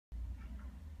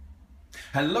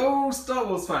Hello Star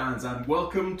Wars fans and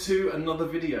welcome to another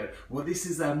video. Well, this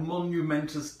is a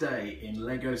monumentous day in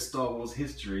LEGO Star Wars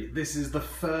history. This is the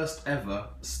first ever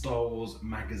Star Wars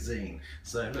magazine.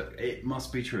 So look, it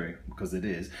must be true because it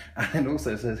is. And it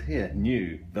also says here,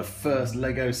 new, the first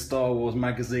LEGO Star Wars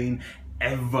magazine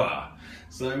ever.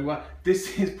 So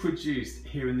this is produced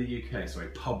here in the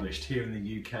UK, published here in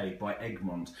the UK by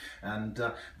Egmont, and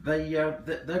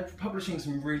they're publishing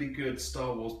some really good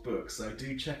Star Wars books, so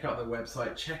do check out their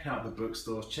website, check out the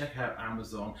bookstores, check out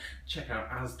Amazon, check out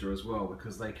Asda as well,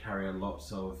 because they carry a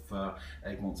lot of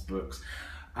Egmont's books.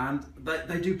 And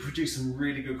they do produce some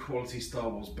really good quality Star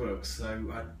Wars books, so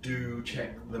do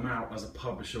check them out as a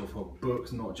publisher for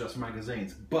books, not just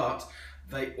magazines. But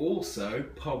they also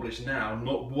publish now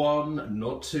not one,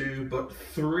 not two, but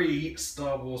 3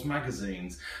 Star Wars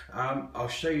magazines. I'll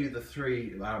show you the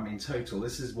 3 in total.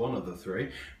 This is one of the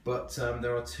 3, but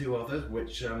there are 2 others,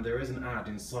 which there is an ad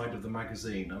inside of the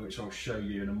magazine, which I'll show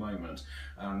you in a moment.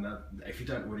 If you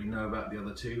don't really know about the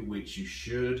other 2, which you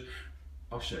should,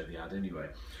 I'll show you the ad anyway.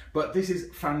 But this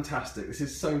is fantastic. This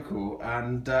is so cool,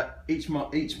 and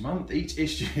each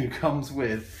issue comes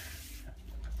with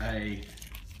a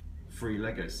free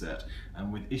Lego set,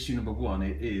 and with issue number 1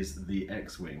 it is the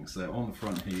X-Wing. So on the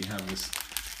front here you have this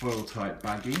foil type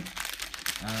baggie,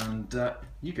 and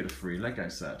you get a free Lego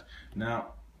set.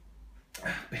 Now,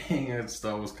 being a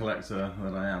Star Wars collector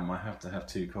that I am, I have to have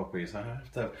 2 copies. I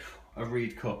have to have a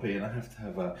read copy and I have to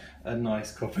have a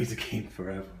nice copy to keep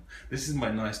forever. This is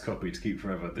my nice copy to keep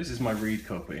forever. This is my read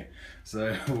copy.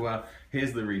 So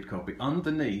here's the read copy.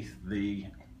 Underneath the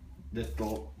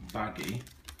little baggie,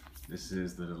 this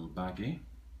is the little baggie,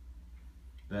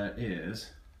 there is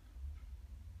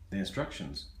the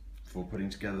instructions for putting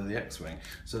together the X-Wing.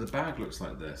 So the bag looks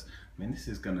like this. I mean, this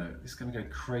is gonna go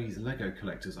crazy. Lego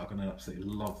collectors are gonna absolutely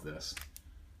love this.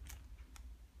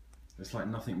 It's like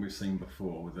nothing we've seen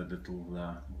before with a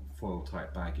little foil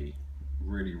type baggie.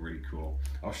 Really, really cool.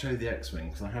 I'll show you the X-Wing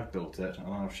because I have built it, and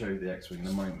I'll show you the X-Wing in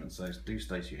a moment, so do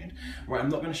stay tuned. Right, I'm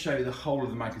not going to show you the whole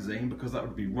of the magazine because that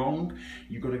would be wrong.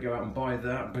 You've got to go out and buy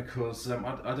that because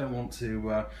I don't want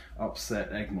to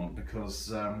upset Egmont, because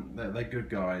they're good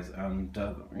guys, and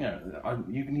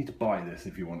you need to buy this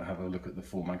if you want to have a look at the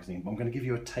full magazine. But I'm going to give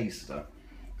you a taster.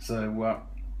 So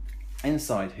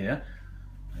inside here,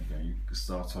 there you go, you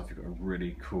start off, you've got a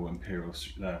really cool Imperial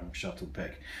shuttle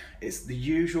pick. It's the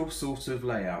usual sort of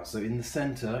layout. So in the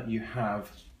centre you have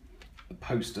the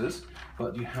posters,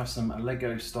 but you have some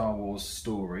Lego Star Wars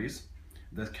stories.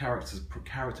 There's character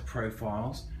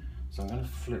profiles. So I'm going to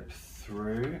flip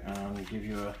through and give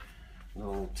you a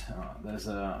little, there's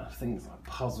things like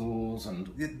puzzles and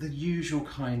the usual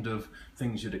kind of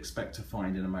things you'd expect to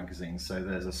find in a magazine. So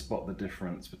there's a spot the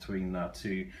difference between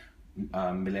 2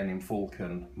 Millennium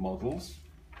Falcon models,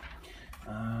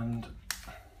 and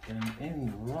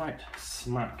in right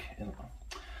smack in,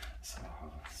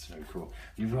 so cool,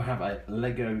 you will have a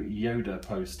Lego Yoda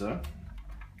poster,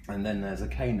 and then there's a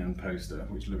Kanan poster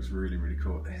which looks really, really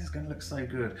cool. This is going to look so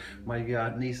good. My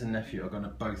niece and nephew are going to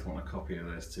both want a copy of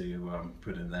this to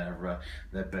put in their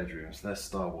bedrooms. They're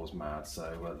Star Wars mad,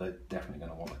 so they're definitely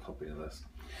going to want a copy of this.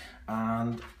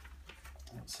 And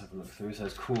let's have a look through. So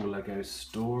there's cool Lego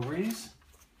stories,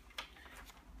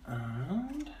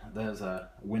 and there's a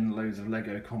win loads of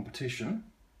Lego competition.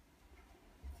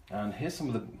 And here's some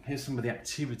of the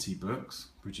activity books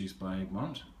produced by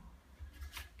Egmont.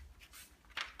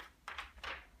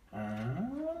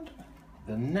 And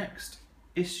the next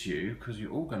issue, because you're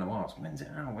all going to ask, when's it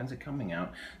out? When's it coming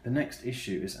out? The next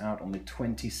issue is out on the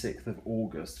 26th of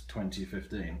August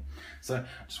 2015. So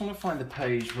I just want to find the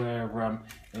page where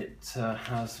it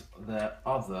has their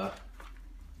other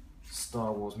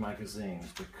Star Wars magazines,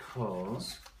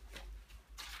 because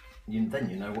then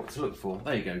you know what to look for.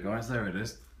 There you go, guys, there it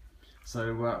is.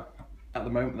 So at the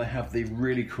moment they have the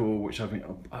really cool, which I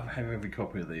have every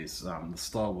copy of these, the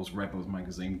Star Wars Rebels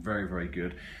magazine, very, very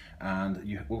good. And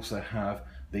you also have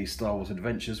the Star Wars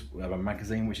Adventures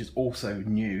magazine, which is also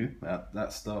new.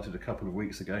 That started a couple of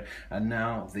weeks ago. And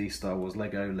now the Star Wars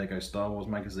Lego Star Wars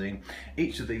magazine.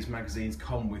 Each of these magazines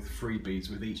come with freebies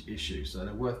with each issue, so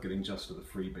they're worth getting just for the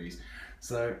freebies.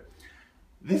 So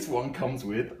this one comes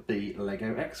with the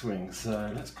Lego X-Wing.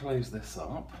 So let's close this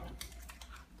up.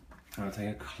 I'm going to take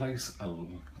a closer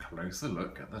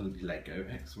look at the Lego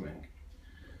X-Wing.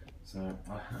 So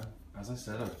I have, as I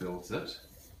said, I've built it.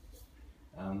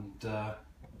 And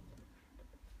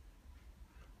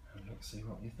let's see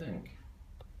what you think.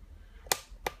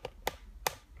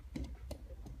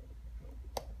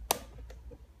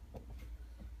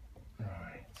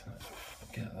 Right, let's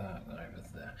get that over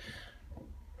there.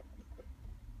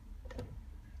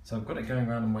 So I've got it going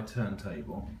around on my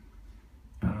turntable,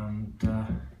 and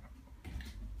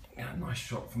yeah, nice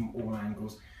shot from all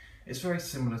angles. It's very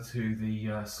similar to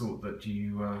the sort that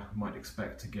you might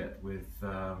expect to get with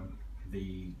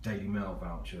the Daily Mail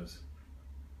vouchers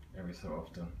every so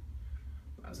often.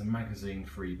 As a magazine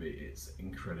freebie, it's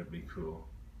incredibly cool.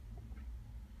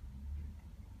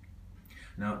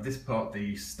 Now this part,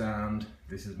 the stand,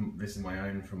 this is my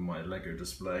own from my Lego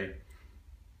display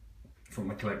from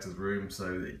my collector's room,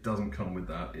 so it doesn't come with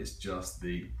that. It's just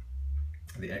the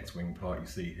X-Wing part you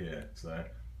see here. So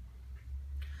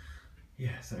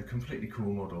yeah, so a completely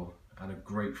cool model and a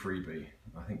great freebie.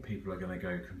 I think people are going to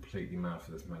go completely mad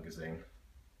for this magazine.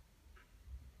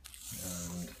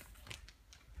 And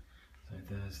so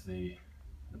there's the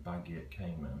baggie it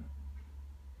came in.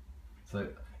 So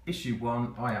issue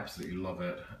 1, I absolutely love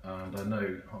it, and I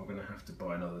know I'm going to have to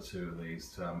buy another 2 of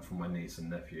these for my niece and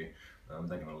nephew.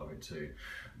 They're going to love it too.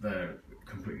 They're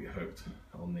completely hooked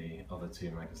on the other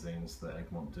 2 magazines that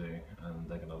Egmont do, and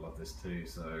they're going to love this too.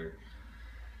 So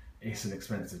it's an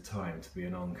expensive time to be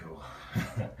an uncle.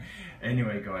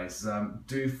 Anyway guys,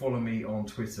 do follow me on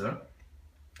Twitter.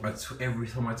 Every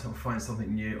time I find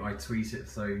something new, I tweet it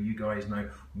so you guys know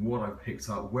what I've picked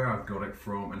up, where I've got it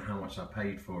from, and how much I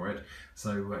paid for it.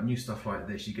 So new stuff like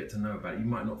this, you get to know about it. You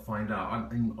might not find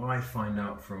out. I find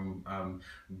out from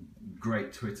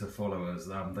great Twitter followers.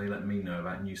 They let me know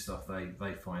about new stuff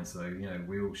they find. So you know,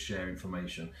 we all share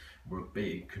information. We're a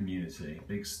big community,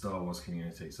 big Star Wars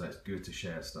community. So it's good to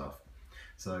share stuff.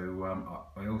 So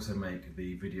I also make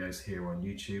the videos here on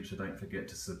YouTube, so don't forget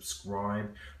to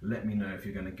subscribe. Let me know if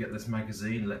you're going to get this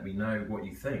magazine. Let me know what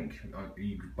you think. Are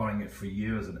you buying it for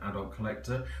you as an adult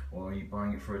collector, or are you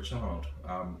buying it for a child?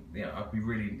 Yeah,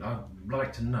 I'd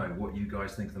like to know what you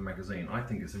guys think of the magazine. I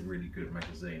think it's a really good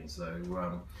magazine, so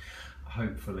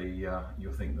hopefully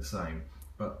you'll think the same.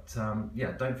 But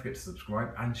yeah, don't forget to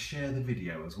subscribe and share the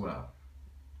video as well.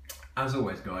 As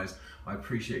always guys, I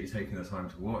appreciate you taking the time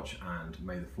to watch, and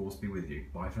may the force be with you.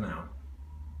 Bye for now.